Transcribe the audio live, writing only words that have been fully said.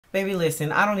Baby,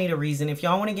 listen, I don't need a reason. If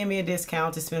y'all want to give me a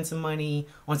discount to spend some money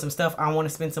on some stuff I want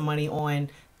to spend some money on,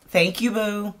 thank you,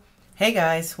 boo. Hey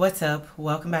guys, what's up?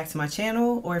 Welcome back to my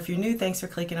channel, or if you're new, thanks for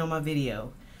clicking on my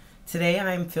video. Today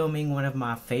I am filming one of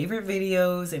my favorite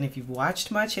videos, and if you've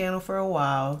watched my channel for a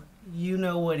while, you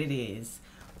know what it is.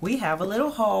 We have a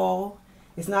little haul.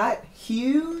 It's not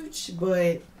huge,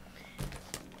 but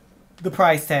the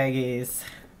price tag is.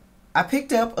 I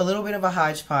picked up a little bit of a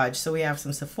hodgepodge. So we have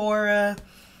some Sephora,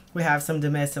 we have some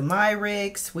Danessa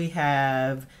Myricks, we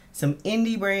have some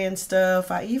indie brand stuff.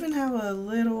 I even have a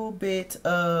little bit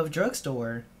of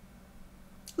Drugstore.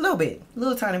 A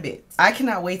little tiny bit. I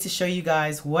cannot wait to show you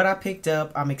guys what I picked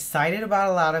up. I'm excited about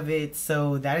a lot of it,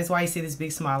 so that is why you see this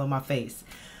big smile on my face.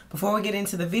 Before we get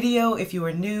into the video, if you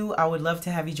are new, I would love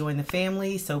to have you join the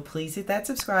family, so please hit that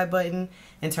subscribe button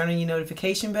and turn on your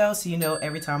notification bell so you know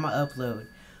every time I upload.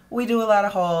 We do a lot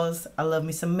of hauls. I love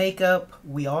me some makeup.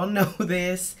 We all know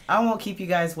this. I won't keep you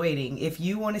guys waiting. If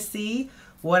you want to see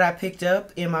what I picked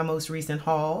up in my most recent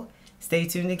haul, stay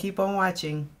tuned and keep on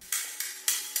watching.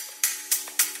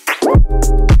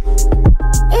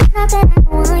 It's not that I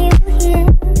want you here.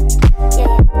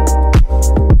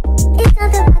 It's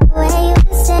not the way you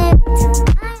said.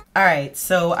 Alright,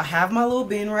 so I have my little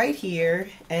bin right here,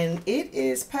 and it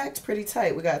is packed pretty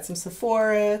tight. We got some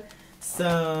Sephora,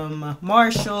 some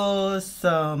Marshalls,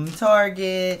 some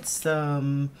Target,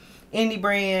 some indie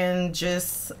brand,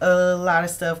 just a lot of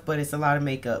stuff, but it's a lot of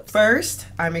makeup. First,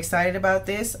 I'm excited about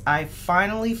this. I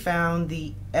finally found the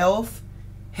e.l.f.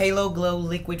 Halo Glow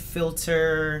Liquid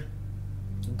Filter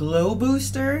Glow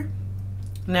Booster.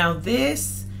 Now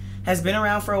this has been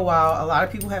around for a while. A lot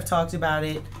of people have talked about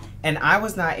it, and I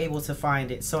was not able to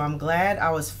find it. So I'm glad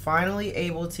I was finally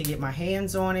able to get my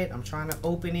hands on it. I'm trying to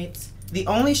open it. The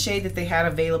only shade that they had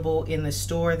available in the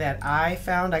store that I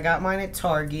found, I got mine at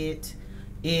Target,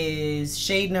 is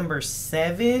shade number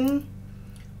 7,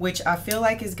 which I feel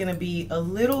like is going to be a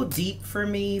little deep for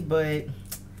me, but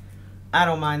I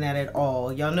don't mind that at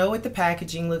all. Y'all know what the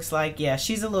packaging looks like. Yeah,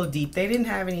 she's a little deep. They didn't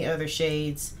have any other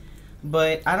shades,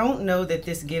 but I don't know that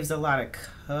this gives a lot of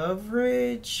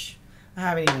coverage. I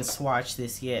haven't even swatched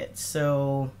this yet,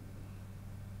 so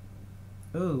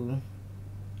ooh.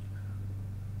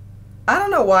 I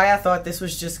don't know why I thought this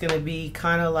was just going to be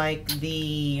kind of like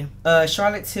the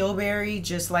Charlotte Tilbury,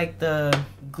 just like the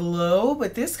glow,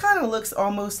 but this kind of looks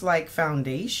almost like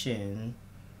foundation.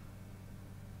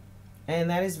 And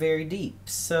that is very deep.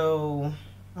 So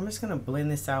I'm just going to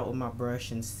blend this out with my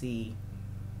brush and see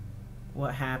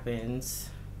what happens.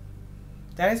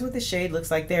 That is what the shade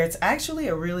looks like there. It's actually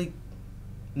a really...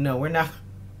 No, we're not...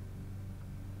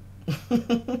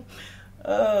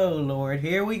 Oh, Lord.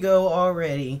 Here we go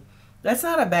already. That's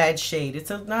not a bad shade. It's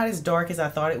not as dark as I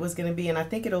thought it was going to be, and I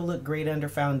think it'll look great under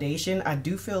foundation. I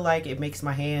do feel like it makes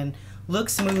my hand look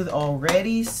smooth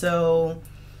already, so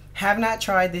have not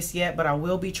tried this yet, but I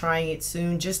will be trying it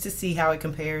soon just to see how it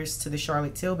compares to the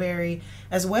Charlotte Tilbury,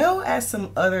 as well as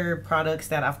some other products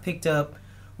that I've picked up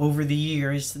over the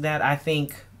years that I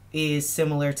think is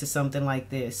similar to something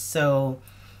like this. So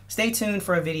stay tuned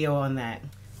for a video on that.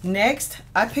 Next,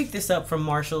 I picked this up from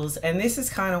Marshalls, and this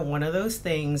is kind of one of those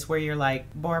things where you're like,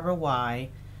 Barbara, why?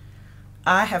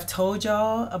 I have told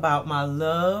y'all about my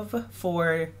love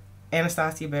for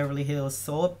Anastasia Beverly Hills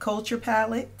Subculture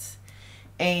palette,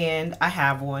 and I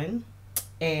have one,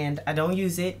 and I don't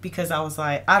use it because I was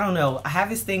like, I don't know. I have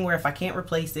this thing where if I can't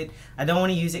replace it, I don't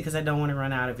want to use it because I don't want to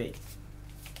run out of it.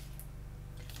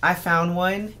 I found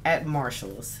one at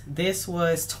Marshalls. This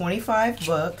was 25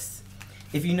 bucks.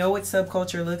 If you know what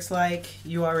Subculture looks like,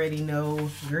 you already know.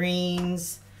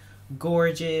 Greens,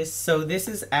 gorgeous. So this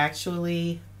is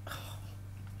actually,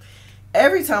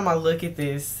 every time I look at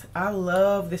this, I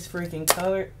love this freaking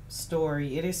color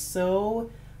story. It is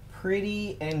so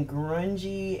pretty and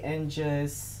grungy and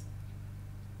just,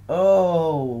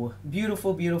 oh,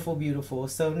 beautiful, beautiful, beautiful.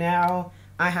 So now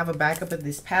I have a backup of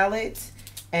this palette,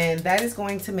 and that is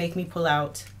going to make me pull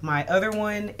out my other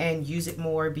one and use it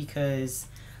more because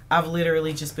I've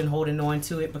literally just been holding on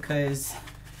to it because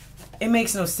it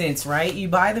makes no sense, right? You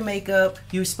buy the makeup,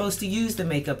 you're supposed to use the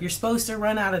makeup. You're supposed to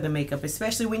run out of the makeup,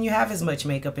 especially when you have as much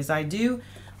makeup as I do.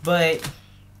 But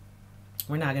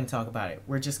we're not going to talk about it.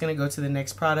 We're just going to go to the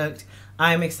next product.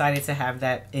 I'm excited to have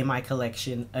that in my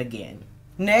collection again.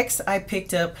 Next, I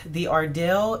picked up the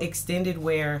ARDELL Extended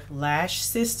Wear Lash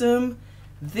System.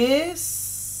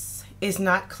 This is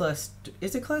not cluster.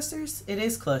 Is it clusters? It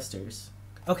is clusters.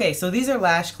 Okay, so these are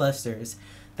lash clusters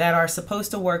that are supposed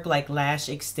to work like lash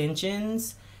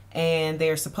extensions, and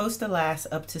they are supposed to last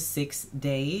up to 6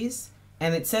 days.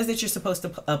 And it says that you're supposed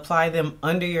to apply them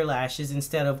under your lashes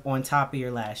instead of on top of your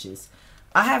lashes.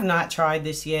 I have not tried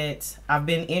this yet. I've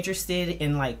been interested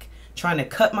in like trying to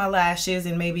cut my lashes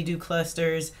and maybe do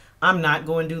clusters. I'm not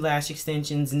going to do lash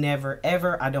extensions, never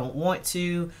ever. I don't want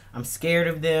to. I'm scared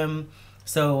of them.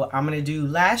 So I'm going to do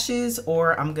lashes,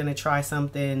 or I'm going to try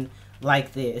something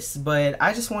like this. But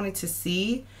I just wanted to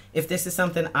see if this is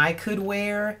something I could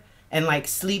wear and like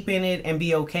sleep in it and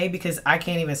be okay, because I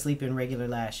can't even sleep in regular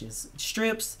lashes.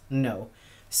 Strips, no.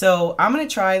 So I'm going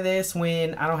to try this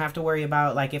when I don't have to worry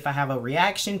about like if I have a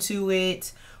reaction to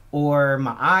it or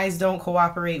my eyes don't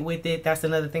cooperate with it. That's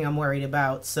another thing I'm worried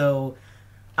about. So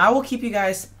I will keep you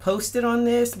guys posted on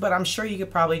this, but I'm sure you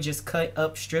could probably just cut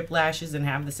up strip lashes and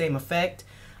have the same effect.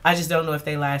 I just don't know if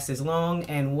they last as long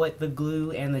and what the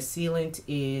glue and the sealant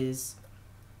is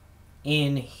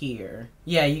in here.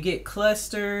 Yeah, you get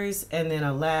clusters and then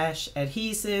a lash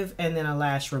adhesive and then a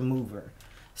lash remover.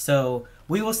 So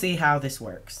we will see how this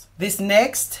works. This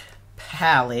next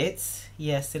palette,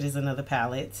 yes, it is another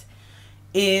palette,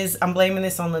 is, I'm blaming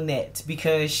this on Lynette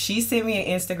because she sent me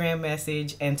an Instagram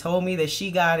message and told me that she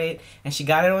got it and she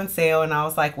got it on sale, and I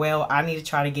was like, well, I need to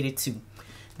try to get it too.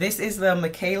 This is the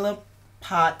Mikayla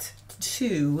Paht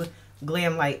 2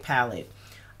 Glamlite palette.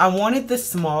 I wanted the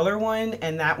smaller one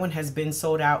and that one has been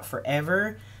sold out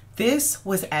forever. This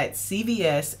was at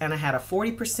CVS and I had a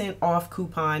 40% off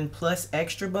coupon plus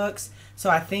extra bucks. So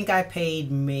I think I paid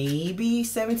maybe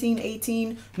 17,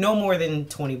 18, no more than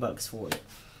 20 bucks for it.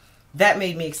 That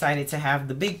made me excited to have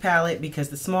the big palette because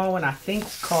the small one I think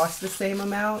costs the same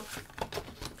amount.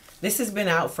 This has been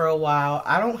out for a while.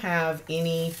 I don't have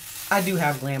any, I do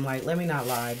have Glamlite, let me not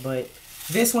lie, but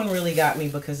this one really got me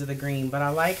because of the green. But I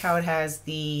like how it has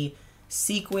the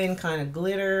sequin kind of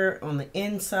glitter on the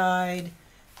inside.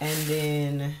 And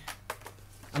then,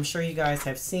 I'm sure you guys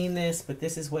have seen this, but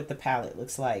this is what the palette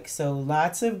looks like. So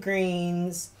lots of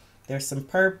greens, there's some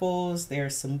purples,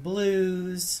 there's some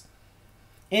blues.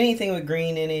 Anything with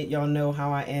green in it, y'all know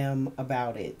how I am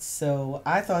about it. So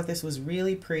I thought this was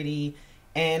really pretty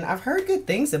and I've heard good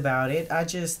things about it.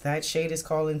 That shade is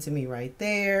calling to me right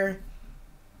there.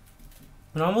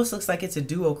 It almost looks like it's a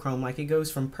duochrome, like it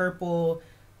goes from purple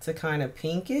to kind of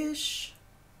pinkish.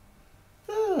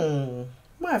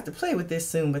 Might have to play with this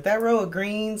soon, but that row of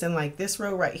greens and like this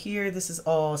row right here, this is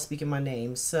all speaking my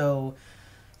name. So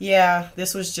yeah,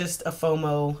 this was just a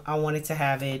FOMO. I wanted to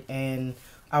have it and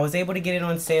I was able to get it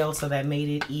on sale, so that made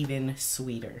it even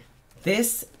sweeter.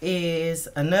 This is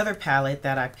another palette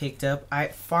that I picked up. I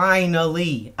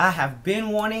have been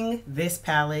wanting this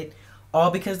palette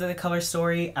all because of the color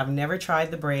story. I've never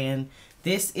tried the brand.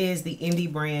 This is the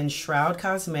indie brand Shroud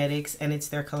Cosmetics, and it's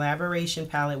their collaboration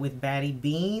palette with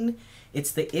Battybean.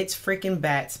 It's the It's Freakin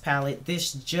Bats palette.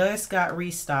 This just got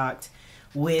restocked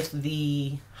with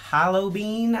the Hollow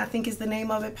Bean, I think is the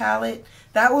name of it, palette.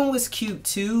 That one was cute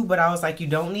too, but I was like, you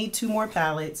don't need two more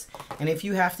palettes. And if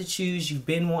you have to choose, you've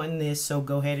been wanting this, so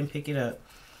go ahead and pick it up.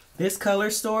 This color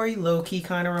story low-key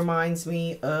kind of reminds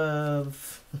me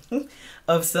of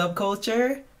of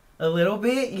Subculture a little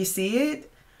bit. You see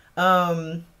it?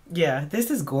 Yeah, this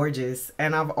is gorgeous.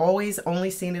 And I've always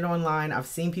only seen it online. I've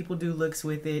seen people do looks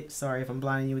with it. Sorry if I'm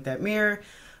blinding you with that mirror.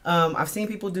 I've seen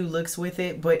people do looks with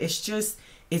it, but it's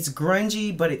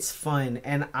grungy, but it's fun.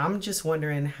 And I'm just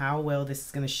wondering how well this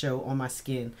is going to show on my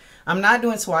skin. I'm not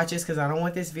doing swatches because I don't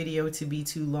want this video to be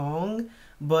too long,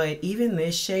 but even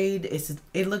this shade,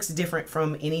 it looks different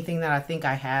from anything that I think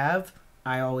I have.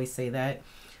 I always say that.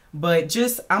 But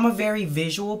I'm a very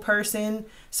visual person.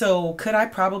 So could I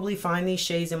probably find these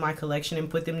shades in my collection and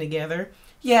put them together?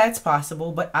 Yeah, it's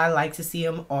possible, but I like to see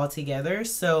them all together.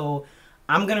 So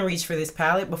I'm going to reach for this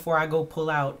palette before I go pull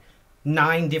out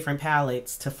 9 different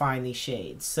palettes to find these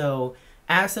shades. So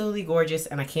absolutely gorgeous,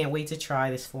 and I can't wait to try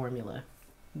this formula.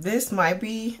 This might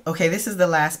be, okay, this is the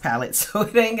last palette, so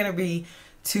it ain't going to be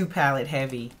too palette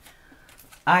heavy.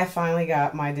 I finally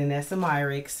got my Danessa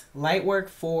Myricks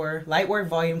Lightwork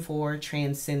Volume 4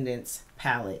 Transcendence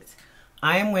palette.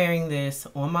 I am wearing this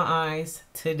on my eyes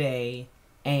today,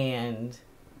 and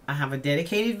I have a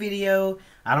dedicated video.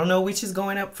 I don't know which is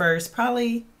going up first.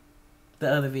 Probably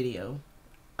the other video.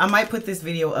 I might put this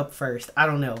video up first. I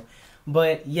don't know.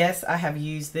 But yes, I have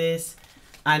used this.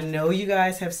 I know you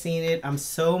guys have seen it. I'm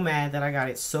so mad that I got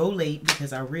it so late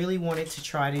because I really wanted to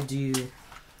try to do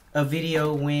a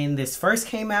video when this first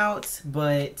came out.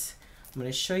 But I'm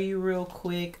going to show you real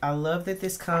quick. I love that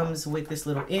this comes with this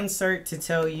little insert to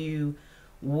tell you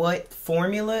what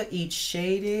formula each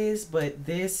shade is. But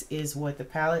this is what the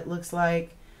palette looks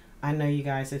like. I know you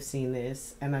guys have seen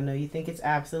this, and I know you think it's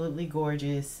absolutely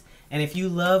gorgeous. And if you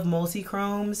love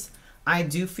multi-chromes, I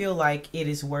do feel like it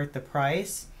is worth the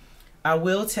price. I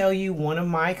will tell you one of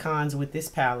my cons with this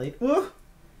palette. Ooh,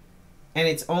 And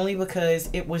it's only because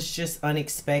it was just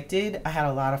unexpected. I had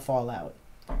a lot of fallout.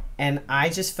 And I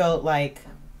just felt like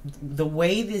the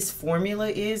way this formula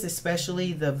is,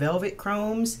 especially the velvet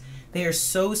chromes, they are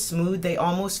so smooth. They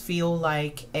almost feel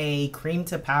like a cream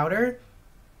to powder.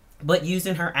 But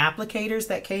using her applicators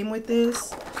that came with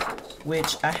this,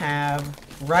 which I have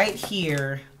right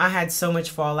here, I had so much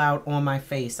fallout on my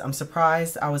face. I'm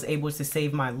surprised I was able to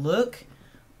save my look.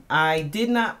 I did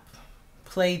not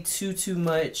play too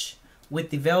much with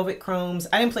the velvet chromes.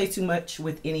 I didn't play too much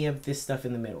with any of this stuff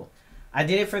in the middle. I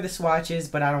did it for the swatches,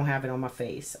 but I don't have it on my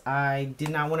face. I did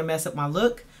not want to mess up my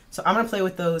look, so I'm going to play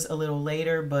with those a little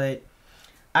later, but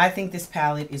I think this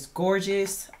palette is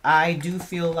gorgeous. I do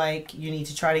feel like you need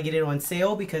to try to get it on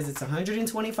sale because it's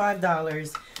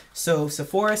 $125. So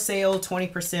Sephora sale,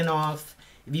 20% off.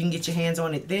 If you can get your hands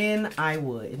on it then, I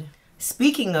would.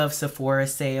 Speaking of Sephora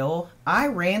sale, I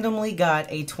randomly got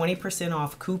a 20%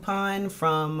 off coupon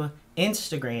from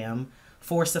Instagram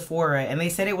for Sephora, and they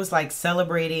said it was like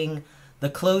celebrating the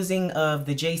closing of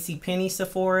the JCPenney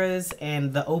Sephoras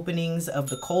and the openings of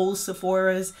the Kohl's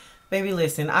Sephoras. Baby,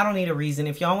 listen, I don't need a reason.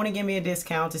 If y'all want to give me a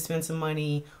discount to spend some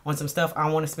money on some stuff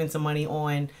I want to spend some money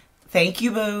on, thank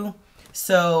you, boo.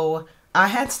 So I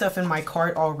had stuff in my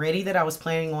cart already that I was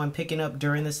planning on picking up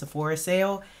during the Sephora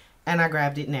sale, and I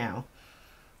grabbed it now.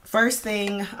 First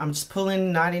thing, I'm just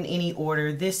pulling, not in any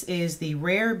order. This is the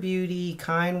Rare Beauty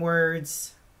Kind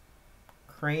Words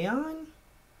crayon.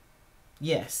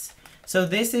 Yes. So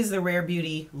this is the Rare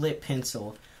Beauty lip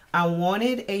pencil. I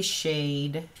wanted a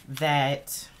shade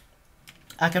that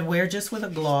I could wear just with a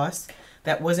gloss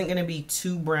that wasn't going to be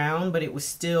too brown, but it was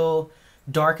still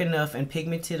dark enough and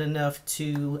pigmented enough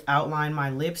to outline my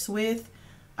lips with.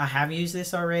 I have used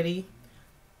this already.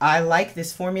 I like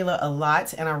this formula a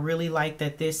lot, and I really like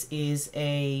that this is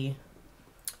a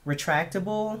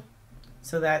retractable.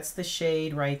 So that's the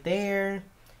shade right there.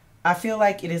 I feel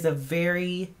like it is a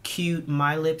very cute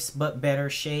My Lips But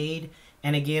Better shade.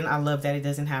 And again, I love that it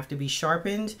doesn't have to be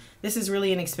sharpened. This is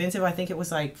really inexpensive. I think it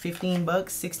was like 15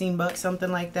 bucks, 16 bucks,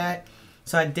 something like that.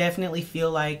 So I definitely feel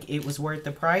like it was worth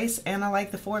the price, and I like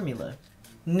the formula.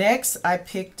 Next, I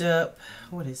picked up,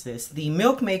 what is this? The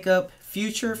Milk Makeup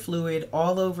Future Fluid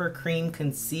All Over Cream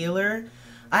Concealer.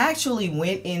 I actually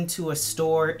went into a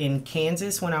store in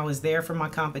Kansas when I was there for my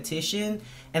competition,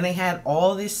 and they had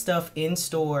all this stuff in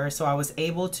store, so I was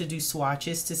able to do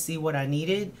swatches to see what I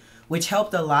needed, which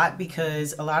helped a lot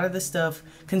because a lot of the stuff,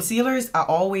 concealers, I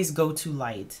always go too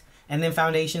light, and then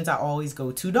foundations, I always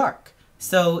go too dark.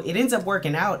 So it ends up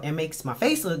working out and makes my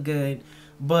face look good,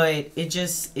 but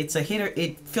it's a hitter.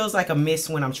 It feels like a miss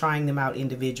when I'm trying them out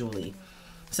individually.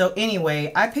 So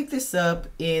anyway, I picked this up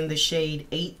in the shade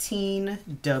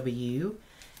 18W,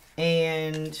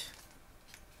 and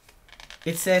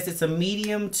it says it's a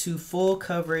medium to full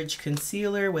coverage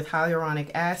concealer with hyaluronic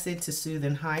acid to soothe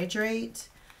and hydrate.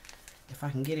 If I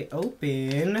can get it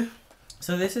open.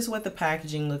 So this is what the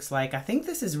packaging looks like. I think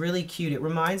this is really cute. It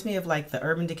reminds me of like the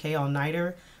Urban Decay All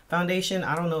Nighter foundation.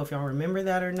 I don't know if y'all remember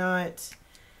that or not.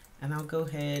 And I'll go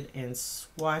ahead and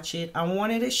swatch it. I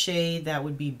wanted a shade that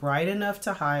would be bright enough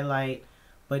to highlight,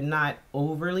 but not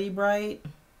overly bright.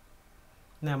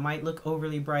 That might look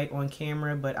overly bright on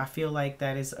camera, but I feel like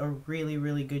that is a really,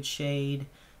 really good shade.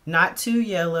 Not too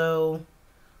yellow.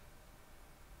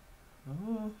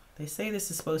 Oh, they say this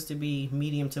is supposed to be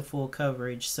medium to full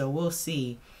coverage, so we'll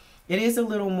see. It is a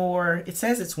little more, it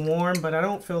says it's warm, but I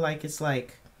don't feel like it's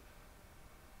like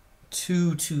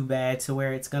too bad to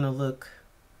where it's gonna look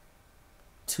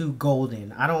too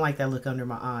golden. I don't like that look under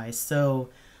my eyes. So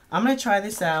I'm gonna try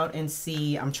this out and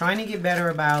see. I'm trying to get better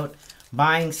about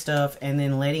buying stuff and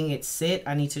then letting it sit.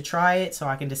 I need to try it so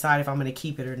I can decide if I'm gonna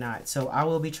keep it or not. So I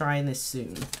will be trying this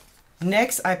soon.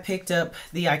 Next, I picked up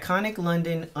the Iconic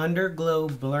London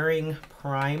Underglow Blurring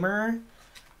Primer.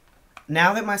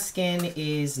 Now that my skin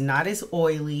is not as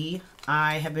oily,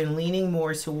 I have been leaning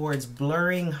more towards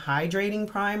blurring hydrating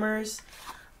primers.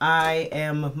 I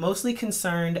am mostly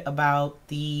concerned about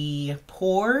the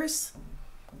pores,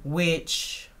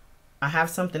 which I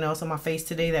have something else on my face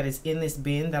today that is in this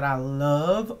bin that I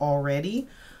love already.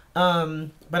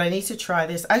 But I need to try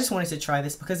this. I just wanted to try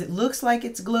this because it looks like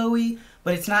it's glowy,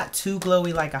 but it's not too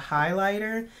glowy like a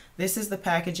highlighter. This is the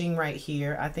packaging right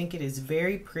here. I think it is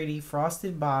very pretty.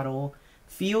 Frosted bottle.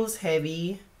 Feels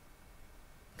heavy.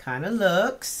 Kind of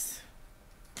looks.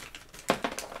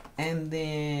 And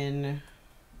then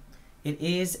it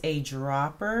is a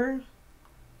dropper.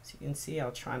 As you can see,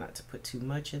 I'll try not to put too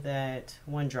much of that.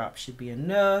 One drop should be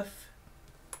enough.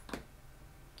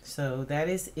 So that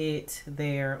is it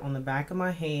there on the back of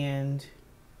my hand.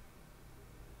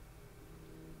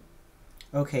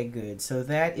 Okay, good. So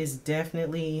that is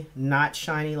definitely not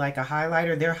shiny like a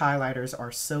highlighter. Their highlighters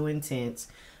are so intense,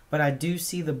 but I do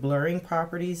see the blurring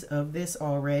properties of this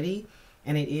already,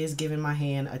 and it is giving my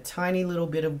hand a tiny little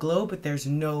bit of glow, but there's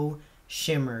no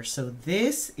shimmer. So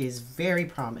this is very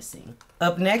promising.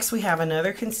 Up next, we have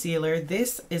another concealer.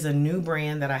 This is a new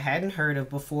brand that I hadn't heard of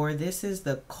before. This is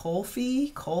the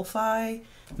Kulfi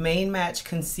Main Match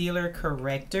Concealer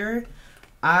Corrector.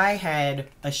 I had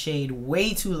a shade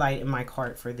way too light in my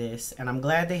cart for this, and I'm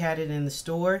glad they had it in the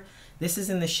store. This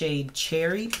is in the shade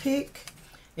Cherry Pick.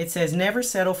 It says never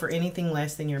settle for anything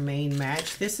less than your main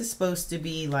match. This is supposed to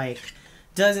be like,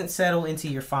 doesn't settle into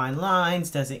your fine lines,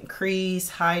 doesn't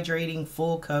crease, hydrating,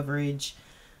 full coverage.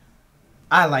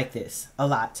 I like this a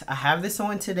lot. I have this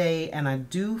on today, and I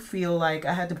do feel like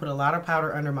I had to put a lot of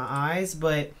powder under my eyes,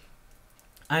 but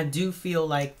I do feel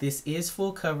like this is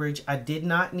full coverage. I did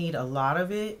not need a lot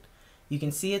of it. You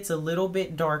can see it's a little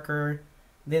bit darker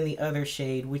than the other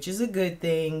shade, which is a good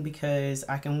thing because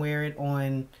I can wear it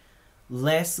on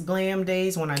less glam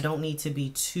days when I don't need to be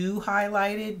too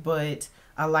highlighted, but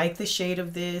I like the shade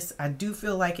of this. I do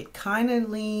feel like it kind of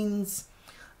leans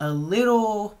a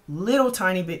little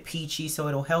tiny bit peachy, so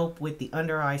it'll help with the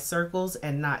under eye circles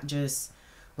and not just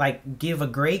like give a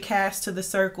gray cast to the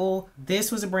circle.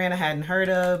 This was a brand I hadn't heard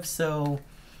of, so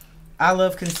I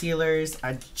love concealers.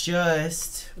 I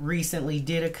just recently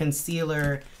did a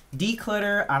concealer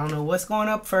declutter. I don't know what's going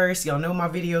up first. Y'all know my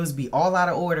videos be all out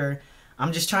of order.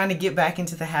 I'm just trying to get back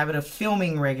into the habit of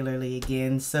filming regularly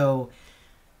again, so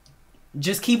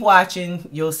just keep watching,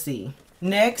 you'll see.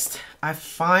 Next, I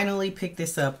finally picked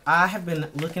this up. I have been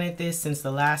looking at this since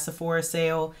the last Sephora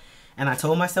sale, and I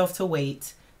told myself to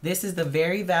wait. This is the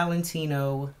Very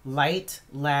Valentino Light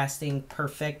Lasting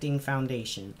Perfecting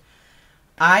Foundation.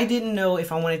 I didn't know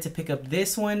if I wanted to pick up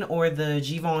this one or the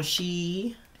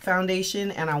Givenchy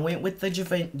foundation, and I went with the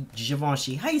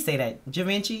Givenchy. How you say that?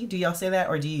 Givenchy? Do y'all say that,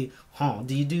 or do you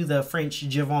do the French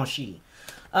Givenchy?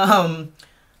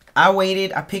 I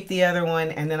waited, I picked the other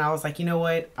one, and then I was like, you know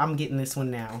what? I'm getting this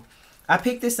one now. I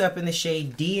picked this up in the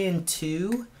shade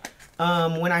DN2.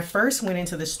 When I first went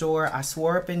into the store, I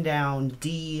swore up and down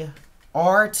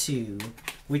DR2,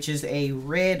 which is a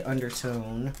red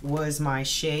undertone, was my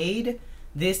shade.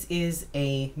 This is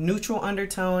a neutral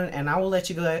undertone, and I will let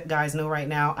you guys know right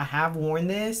now, I have worn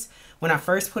this. When I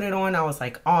first put it on, I was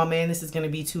like, oh man, this is going to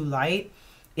be too light.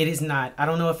 It is not. I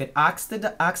don't know if it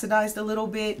oxidized a little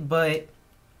bit, but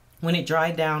when it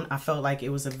dried down, I felt like it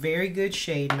was a very good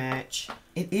shade match.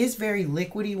 It is very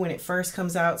liquidy when it first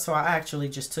comes out, so I actually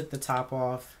just took the top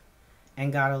off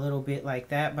and got a little bit like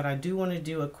that. But I do want to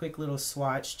do a quick little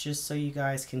swatch just so you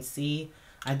guys can see.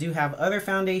 I do have other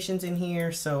foundations in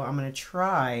here, so I'm going to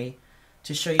try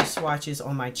to show you swatches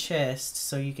on my chest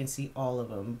so you can see all of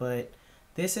them. But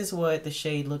this is what the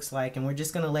shade looks like, and we're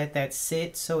just going to let that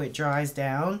sit so it dries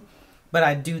down. But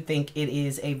I do think it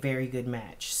is a very good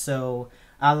match. So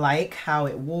I like how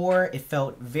it wore. It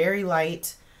felt very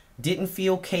light, didn't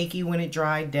feel cakey when it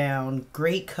dried down,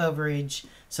 great coverage.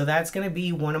 So that's going to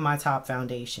be one of my top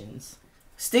foundations.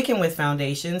 Sticking with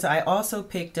foundations, I also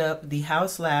picked up the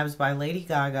HAUS Labs by Lady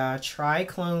Gaga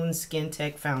Triclone Skin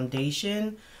Tech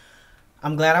Foundation.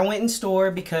 I'm glad I went in store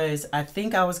because I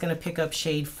think I was going to pick up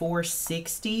shade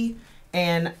 460.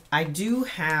 And I do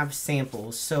have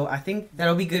samples, so I think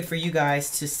that'll be good for you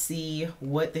guys to see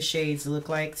what the shades look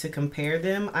like to compare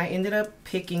them. I ended up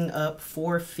picking up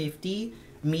 450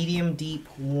 medium deep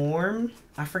warm.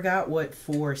 I forgot what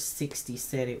 460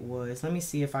 said it was. Let me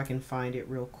see if I can find it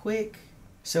real quick.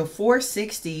 So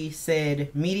 460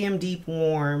 said medium deep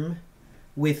warm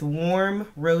with warm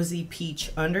rosy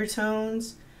peach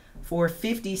undertones.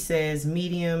 450 says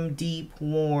medium deep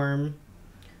warm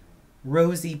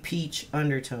rosy peach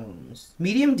undertones.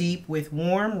 Medium deep with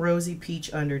warm rosy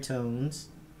peach undertones.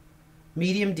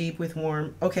 Medium deep with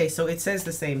warm. Okay, so it says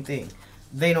the same thing.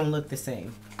 They don't look the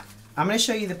same. I'm going to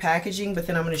show you the packaging, but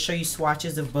then I'm going to show you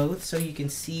swatches of both so you can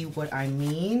see what I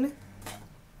mean.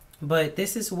 But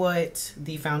this is what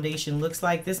the foundation looks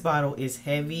like. This bottle is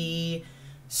heavy,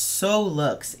 so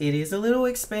luxe. It is a little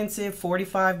expensive,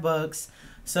 45 bucks.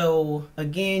 So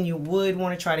again, you would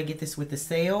want to try to get this with the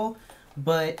sale.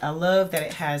 But I love that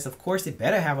it has, of course, it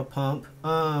better have a pump.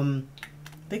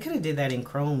 They could have did that in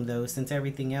chrome though, since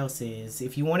everything else is.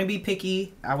 If you want to be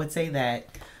picky, I would say that.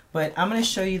 But I'm going to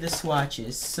show you the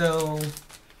swatches. So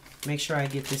make sure I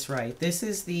get this right. This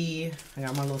is I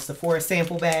got my little Sephora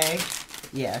sample bag.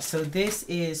 Yeah, so this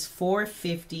is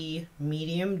 450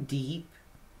 medium deep.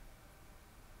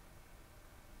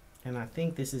 And I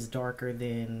think this is darker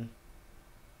than,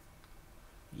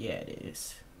 yeah, it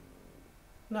is.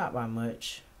 Not by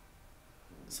much.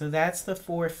 So that's the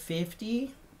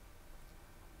 450.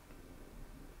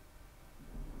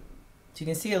 So you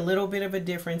can see a little bit of a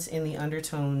difference in the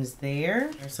undertones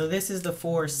there. So this is the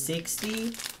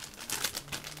 460.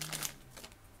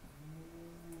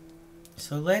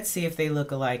 So let's see if they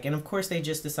look alike. And of course they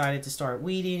just decided to start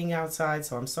weed eating outside,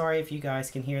 so I'm sorry if you guys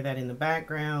can hear that in the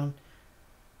background.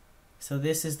 So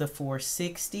this is the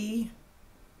 460.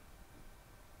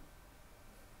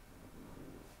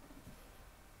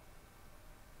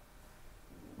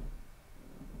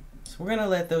 So we're gonna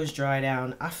let those dry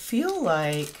down. I feel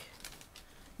like,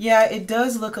 yeah, it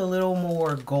does look a little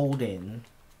more golden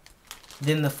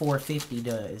than the 450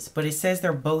 does, but it says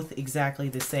they're both exactly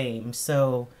the same.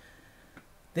 So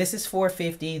this is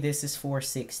 450, this is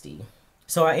 460.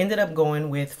 So I ended up going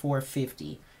with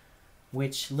 450,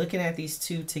 which looking at these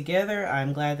two together,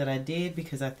 I'm glad that I did,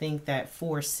 because I think that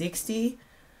 460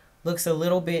 looks a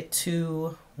little bit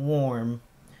too warm,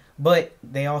 but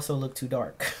they also look too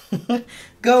dark.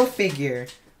 Go figure.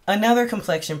 Another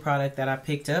complexion product that I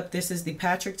picked up, this is the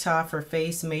Paht for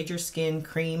Face Major Skin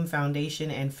Cream Foundation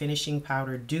and Finishing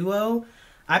Powder Duo.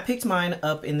 I picked mine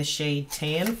up in the shade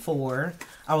Tan 4.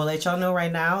 I will let y'all know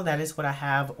right now that is what I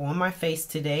have on my face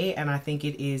today, and I think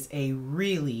it is a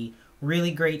really,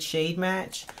 really great shade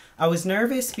match. I was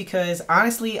nervous because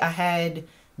honestly I had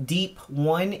Deep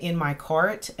 1 in my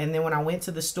cart, and then when I went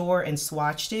to the store and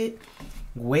swatched it,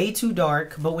 way too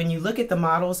dark. But when you look at the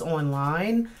models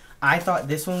online, I thought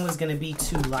this one was going to be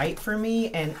too light for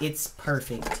me, and it's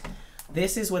perfect.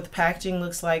 This is what the packaging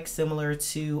looks like, similar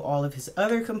to all of his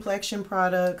other complexion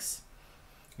products.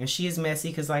 And she is messy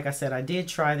because, like I said, I did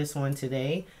try this one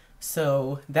today.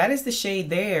 So that is the shade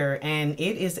there, and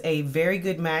it is a very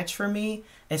good match for me,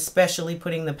 especially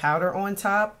putting the powder on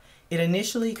top. It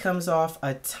initially comes off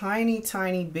a tiny,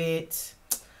 tiny bit,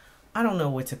 I don't know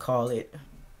what to call it.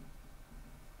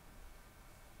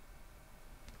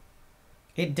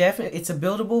 It's a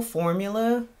buildable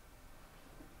formula.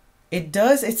 It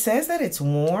says that it's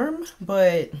warm,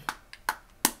 but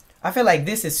I feel like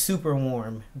this is super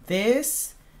warm.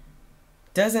 This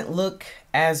doesn't look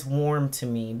as warm to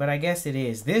me, but I guess it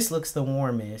is. This looks the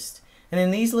warmest. And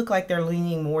then these look like they're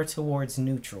leaning more towards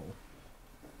neutral.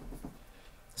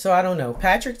 So I don't know.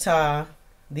 Paht,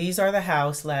 these are the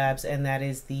HAUS labs, and that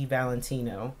is the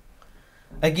Valentino.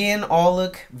 Again, all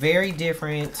look very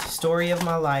different. Story of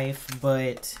my life,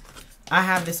 but I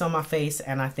have this on my face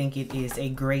and I think it is a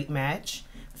great match.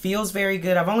 Feels very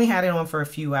good. I've only had it on for a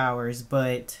few hours,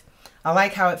 but I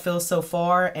like how it feels so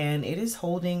far, and it is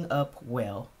holding up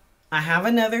well. I have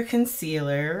another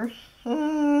concealer.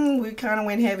 We kind of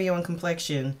went heavy on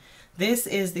complexion. This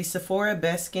is the Sephora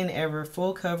Best Skin Ever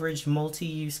Full Coverage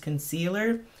Multi-Use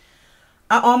Concealer.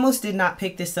 I almost did not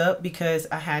pick this up because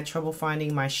I had trouble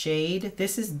finding my shade.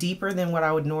 This is deeper than what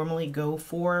I would normally go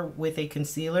for with a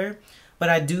concealer, but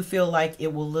I do feel like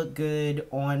it will look good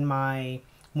on my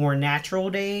more natural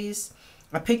days.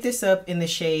 I picked this up in the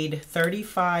shade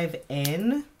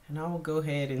 35N, and I will go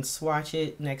ahead and swatch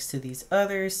it next to these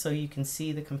others so you can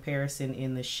see the comparison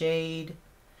in the shade.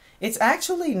 It's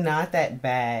actually not that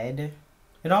bad.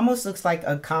 It almost looks like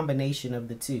a combination of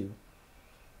the two.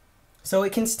 So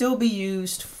it can still be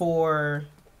used for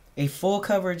a full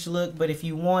coverage look, but if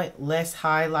you want less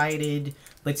highlighted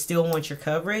but still want your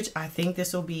coverage, I think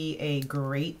this will be a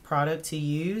great product to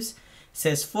use. It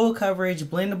says full coverage,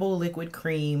 blendable liquid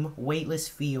cream, weightless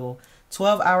feel,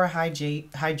 12-hour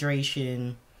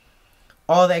hydration,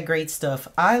 all that great stuff.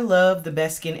 I love the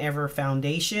Best Skin Ever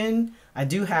foundation. I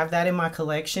do have that in my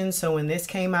collection, so when this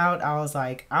came out, I was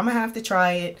like, I'm gonna have to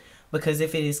try it, because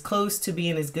if it is close to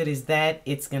being as good as that,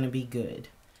 it's gonna be good.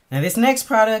 Now this next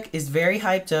product is very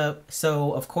hyped up,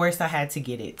 so of course I had to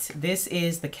get it. This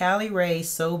is the Cali Ray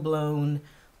So Blown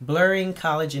Blurring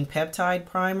Collagen Peptide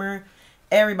Primer.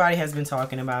 Everybody has been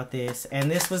talking about this, and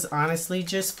this was honestly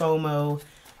just FOMO.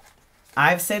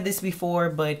 I've said this before,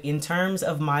 but in terms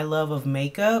of my love of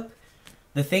makeup,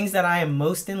 the things that I am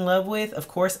most in love with, of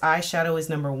course, eyeshadow is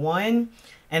 #1.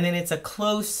 And then it's a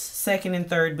close second and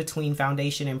third between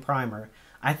foundation and primer.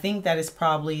 I think that is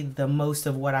probably the most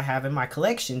of what I have in my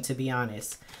collection, to be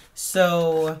honest.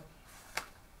 So,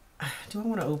 do I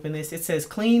want to open this? It says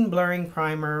Clean Blurring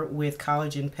Primer with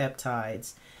Collagen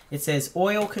Peptides. It says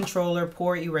Oil Controller,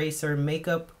 Pore Eraser,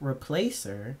 Makeup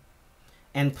Replacer,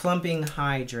 and Plumping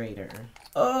Hydrator.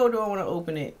 Oh, do I want to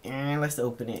open it? Let's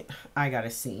open it. I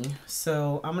gotta see.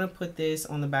 So, I'm going to put this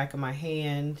on the back of my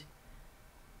hand.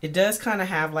 It does kind of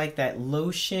have like that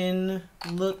lotion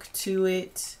look to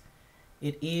it.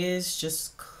 It is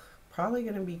just probably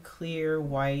going to be clear,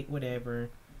 white, whatever.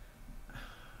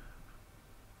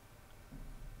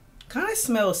 Kind of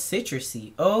smells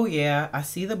citrusy. Oh yeah, I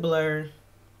see the blur.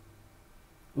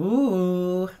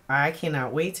 Ooh, I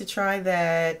cannot wait to try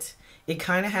that. It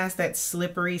kind of has that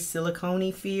slippery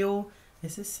silicone-y feel.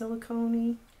 Is this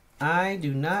silicone-y? I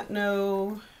do not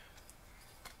know,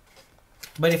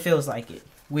 but it feels like it,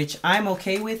 which I'm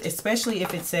okay with, especially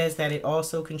if it says that it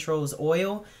also controls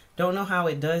oil. Don't know how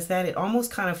it does that. It almost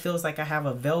kind of feels like I have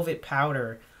a velvet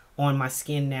powder on my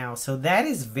skin now, so that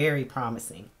is very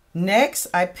promising. Next,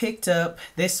 I picked up,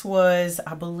 this was,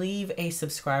 I believe a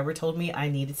subscriber told me I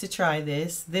needed to try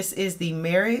this. This is the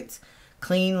Myricks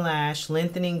Clean Lash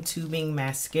Lengthening Tubing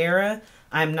Mascara.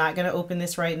 I'm not going to open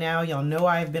this right now. Y'all know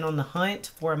I've been on the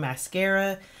hunt for a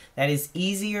mascara that is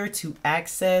easier to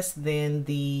access than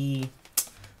the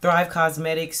Thrive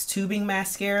Cosmetics tubing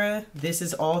mascara. This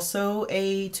is also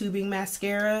a tubing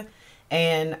mascara.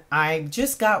 And I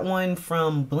just got one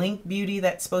from Blink Beauty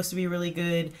that's supposed to be really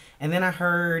good. And then I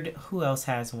heard, who else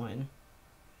has one?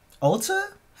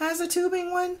 Ulta has a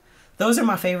tubing one. Those are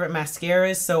my favorite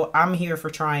mascaras, so I'm here for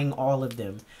trying all of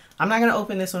them. I'm not going to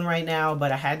open this one right now,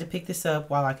 but I had to pick this up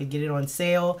while I could get it on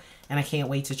sale, and I can't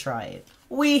wait to try it.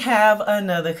 We have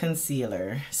another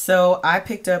concealer. So I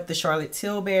picked up the Charlotte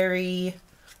Tilbury,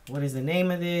 what is the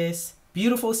name of this?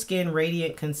 Beautiful Skin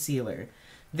Radiant Concealer.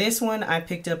 This one I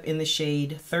picked up in the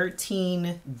shade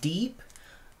 13 Deep.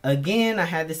 Again, I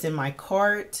had this in my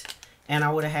cart, and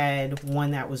I would have had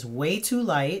one that was way too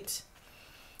light.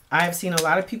 I've seen a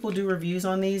lot of people do reviews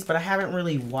on these, but I haven't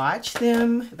really watched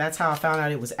them. That's how I found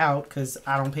out it was out, because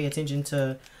I don't pay attention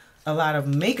to a lot of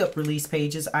makeup release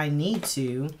pages. I need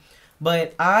to.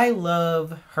 But I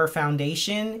love her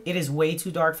foundation. It is way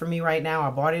too dark for me right now. I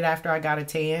bought it after I got a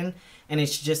tan, and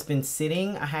it's just been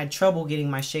sitting. I had trouble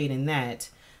getting my shade in that.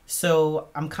 So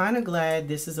I'm kind of glad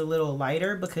this is a little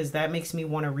lighter, because that makes me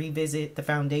want to revisit the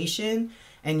foundation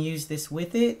and use this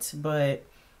with it. But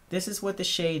this is what the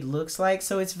shade looks like.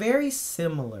 So it's very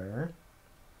similar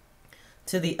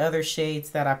to the other shades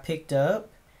that I picked up.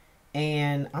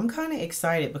 And I'm kind of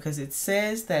excited because it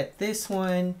says that this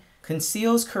one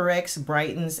conceals, corrects,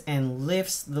 brightens, and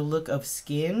lifts the look of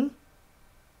skin.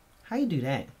 How you do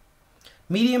that?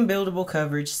 Medium buildable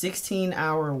coverage,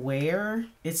 16-hour wear.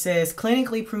 It says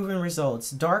clinically proven results.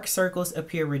 Dark circles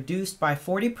appear reduced by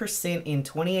 40% in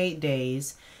 28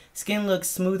 days. Skin looks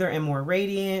smoother and more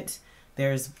radiant.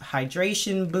 There's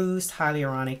hydration boost,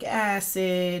 hyaluronic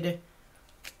acid.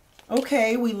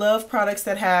 Okay, we love products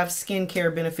that have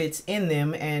skincare benefits in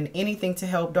them, and anything to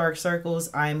help dark circles,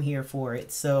 I'm here for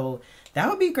it. So that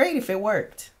would be great if it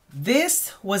worked.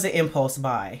 This was an impulse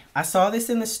buy. I saw this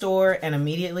in the store and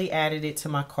immediately added it to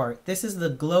my cart. This is the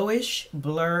Glowish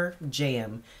Blur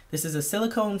Jam. This is a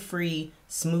silicone-free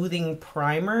smoothing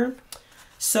primer.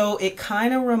 So it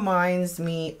kind of reminds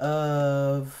me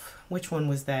of, which one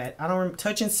was that? I don't remember.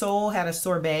 Touch and Soul had a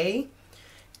sorbet.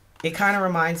 It kind of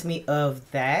reminds me of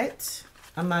that.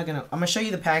 I'm gonna show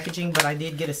you the packaging, but I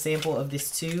did get a sample of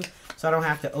this too, so I don't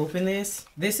have to open this.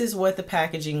 This is what the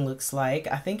packaging looks like.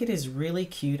 I think it is really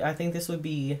cute. I think this would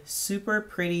be super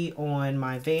pretty on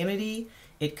my vanity.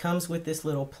 It comes with this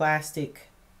little plastic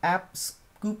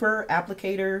scooper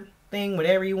applicator thing,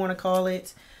 whatever you want to call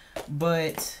it.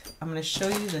 But I'm gonna show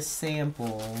you the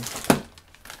sample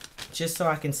just so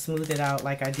I can smooth it out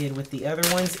like I did with the other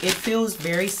ones. It feels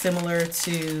very similar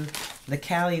to the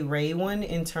Cali Ray one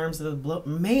in terms of the blow.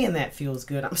 Man, that feels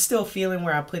good. I'm still feeling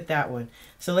where I put that one.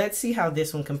 So let's see how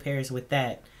this one compares with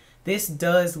that. This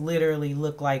does literally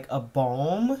look like a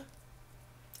balm.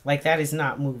 Like, that is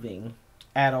not moving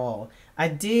at all. I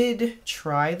did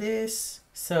try this.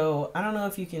 So I don't know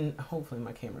if you can, hopefully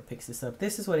my camera picks this up.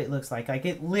 This is what it looks like. Like,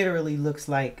 it literally looks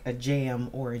like a jam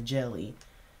or a jelly.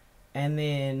 And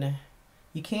then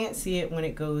you can't see it when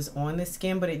it goes on the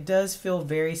skin, but it does feel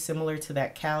very similar to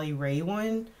that Cali Ray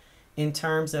one in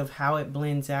terms of how it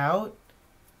blends out.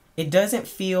 It doesn't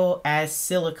feel as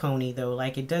silicone-y though.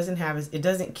 Like, it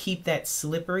doesn't keep that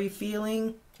slippery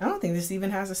feeling. I don't think this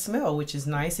even has a smell, which is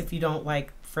nice if you don't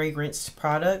like fragranced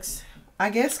products. I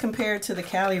guess compared to the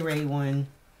Cali Ray one,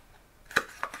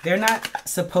 they're not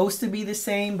supposed to be the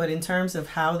same, but in terms of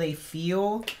how they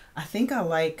feel, I think I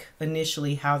like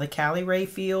initially how the Cali Ray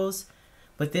feels,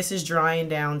 but this is drying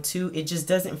down too. It just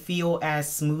doesn't feel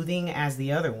as smoothing as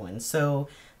the other one. So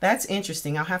that's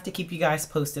interesting. I'll have to keep you guys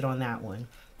posted on that one.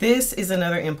 This is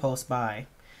another impulse buy,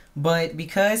 but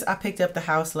because I picked up the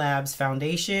HAUS Labs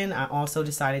foundation, I also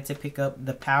decided to pick up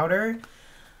the powder.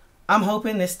 I'm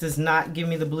hoping this does not give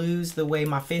me the blues the way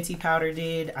my Fenty powder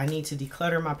did. I need to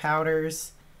declutter my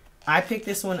powders. I picked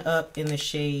this one up in the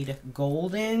shade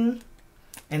Golden.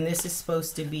 And this is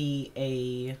supposed to be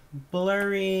a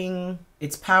blurring.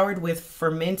 It's powered with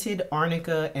fermented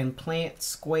arnica and plant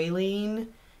squalene,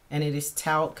 and it is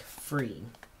talc free.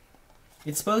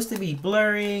 It's supposed to be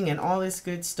blurring and all this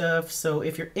good stuff. So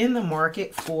if you're in the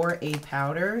market for a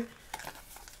powder,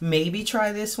 maybe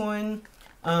try this one.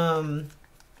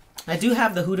 I do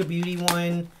have the Huda Beauty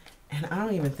one, and I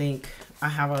don't even think I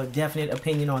have a definite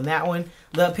opinion on that one.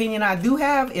 The opinion I do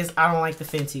have is I don't like the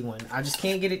Fenty one. I just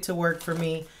can't get it to work for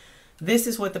me. This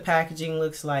is what the packaging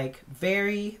looks like.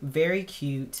 Very, very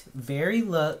cute. Very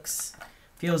luxe.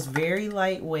 Feels very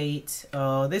lightweight.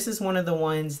 This is one of the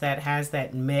ones that has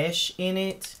that mesh in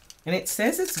it. And it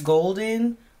says it's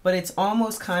golden, but it's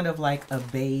almost kind of like a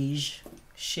beige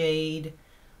shade.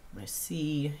 Let's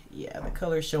see. Yeah, the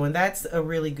color's showing. That's a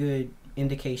really good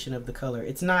indication of the color.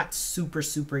 It's not super,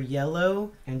 super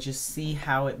yellow. And just see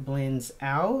how it blends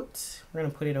out. We're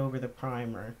going to put it over the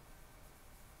primer.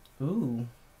 Ooh.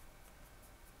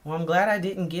 Well, I'm glad I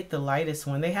didn't get the lightest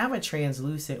one. They have a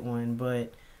translucent one,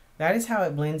 but that is how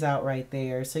it blends out right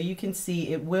there. So you can see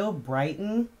it will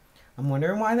brighten. I'm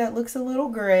wondering why that looks a little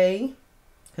gray,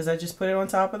 because I just put it on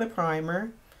top of the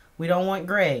primer. We don't want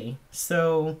gray.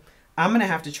 So I'm going to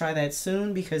have to try that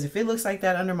soon, because if it looks like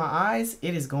that under my eyes,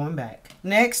 it is going back.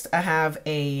 Next, I have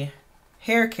a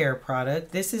hair care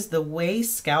product. This is the Way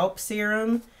Scalp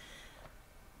Serum.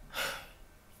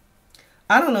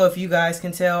 I don't know if you guys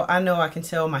can tell. I know I can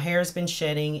tell my hair has been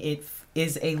shedding. It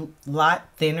is a lot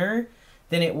thinner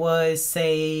than it was,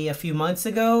 say, a few months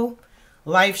ago.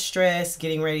 Life stress,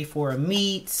 getting ready for a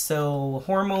meet, so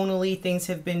hormonally things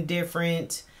have been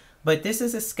different. But this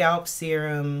is a scalp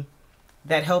serum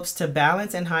that helps to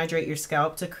balance and hydrate your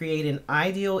scalp to create an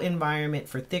ideal environment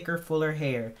for thicker, fuller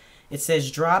hair. It says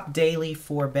drop daily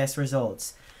for best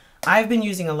results. I've been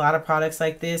using a lot of products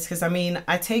like this because, I mean,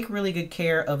 I take really good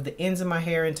care of the ends of my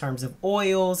hair in terms of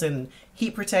oils and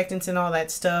heat protectants and all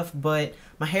that stuff, but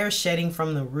my hair is shedding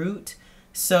from the root.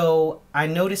 So I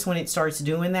notice when it starts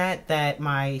doing that, that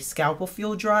my scalp will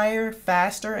feel drier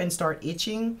faster and start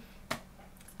itching.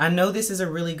 I know this is a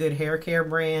really good hair care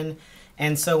brand.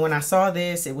 And so when I saw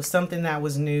this, it was something that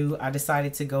was new. I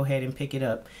decided to go ahead and pick it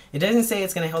up. It doesn't say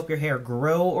it's going to help your hair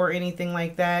grow or anything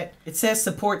like that. It says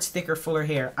supports thicker, fuller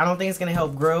hair. I don't think it's going to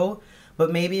help grow,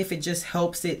 but maybe if it just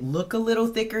helps it look a little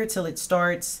thicker till it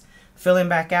starts filling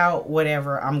back out,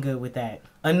 whatever, I'm good with that.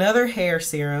 Another hair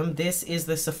serum. This is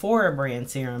the Sephora brand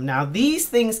serum. Now, these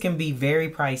things can be very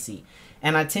pricey,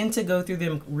 and I tend to go through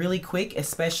them really quick,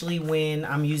 especially when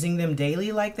I'm using them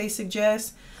daily like they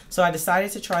suggest. So I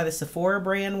decided to try the Sephora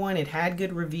brand one. It had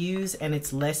good reviews and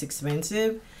it's less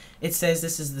expensive. It says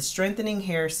this is the strengthening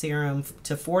hair serum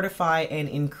to fortify and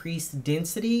increase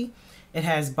density. It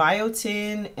has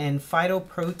biotin and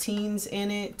phytoproteins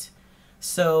in it.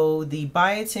 So the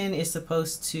biotin is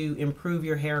supposed to improve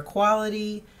your hair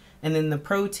quality, and then the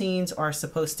proteins are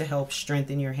supposed to help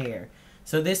strengthen your hair.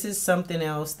 So this is something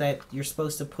else that you're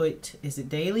supposed to put, is it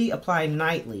daily? Apply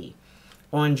nightly.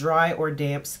 On dry or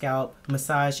damp scalp,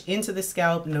 massage into the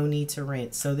scalp, no need to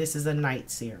rinse. So this is a night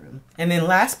serum. And then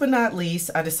last but not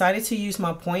least, I decided to use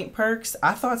my Point Perks.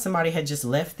 I thought somebody had just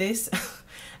left this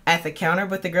at the counter,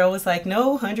 but the girl was like,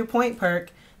 no, 100 Point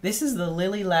Perk. This is the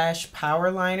Lily Lash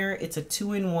Power Liner. It's a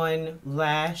 2-in-1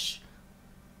 lash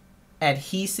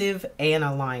adhesive and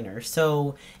a liner.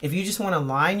 So if you just want to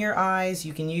line your eyes,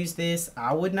 you can use this.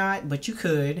 I would not, but you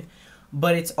could.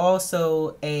 But it's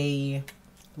also a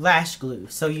lash glue,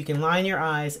 so you can line your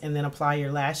eyes and then apply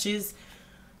your lashes.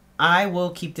 I will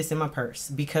keep this in my purse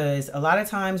because a lot of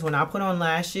times when I put on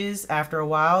lashes, after a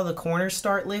while the corners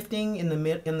start lifting in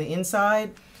the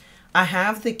inside. I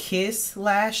have the Kiss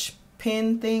lash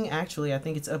pin thing. Actually, I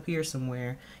think it's up here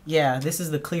somewhere. Yeah, this is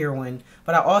the clear one,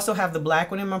 but I also have the black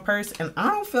one in my purse, and I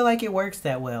don't feel like it works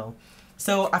that well.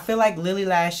 So I feel like Lily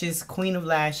Lashes, Queen of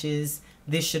Lashes,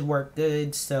 this should work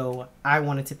good. So I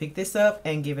wanted to pick this up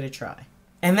and give it a try.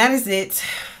 And that is it.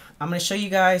 I'm going to show you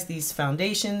guys these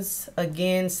foundations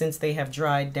again since they have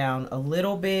dried down a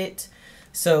little bit.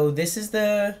 So this is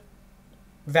the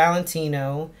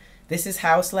Valentino. This is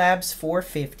Haus Labs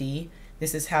 450.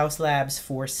 This is Haus Labs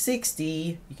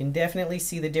 460. You can definitely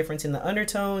see the difference in the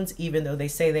undertones, even though they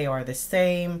say they are the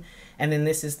same. And then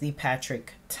this is the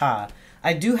Patrick Ta.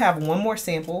 I do have one more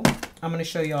sample I'm going to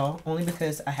show y'all, only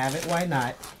because I have it. Why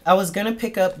not? I was going to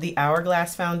pick up the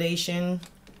Hourglass foundation.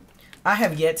 I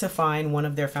have yet to find one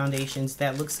of their foundations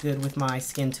that looks good with my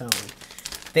skin tone.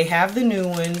 They have the new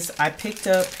ones. I picked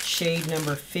up shade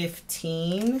number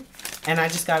 15, and I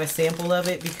just got a sample of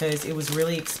it because it was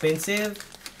really expensive,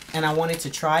 and I wanted to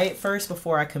try it first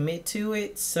before I commit to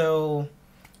it. So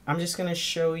I'm just going to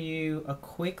show you a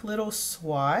quick little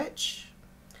swatch.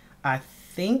 I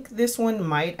think this one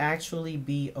might actually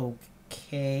be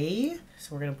okay.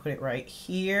 So we're going to put it right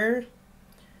here.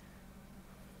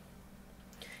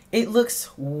 It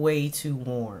looks way too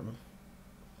warm.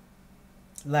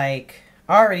 Like,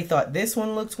 I already thought this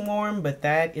one looked warm, but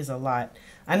that is a lot.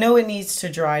 I know it needs to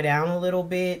dry down a little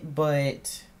bit,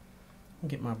 but I'll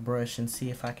get my brush and see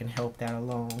if I can help that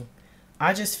along.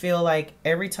 I just feel like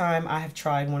every time I have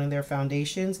tried one of their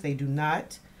foundations, they do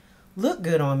not look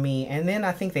good on me. And then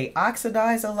I think they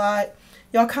oxidize a lot.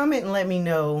 Y'all comment and let me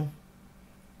know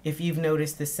if you've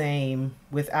noticed the same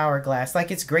with Hourglass.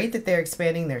 Like, it's great that they're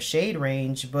expanding their shade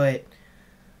range, but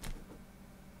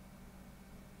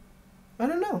I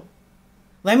don't know.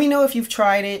 Let me know if you've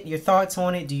tried it, your thoughts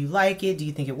on it. Do you like it? Do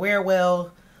you think it wear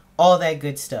well? All that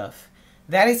good stuff.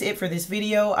 That is it for this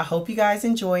video. I hope you guys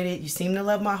enjoyed it. You seem to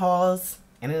love my hauls,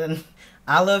 and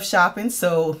I love shopping,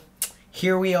 so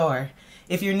here we are.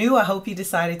 If you're new, I hope you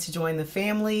decided to join the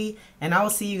family, and I will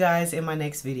see you guys in my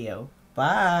next video.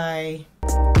 Bye.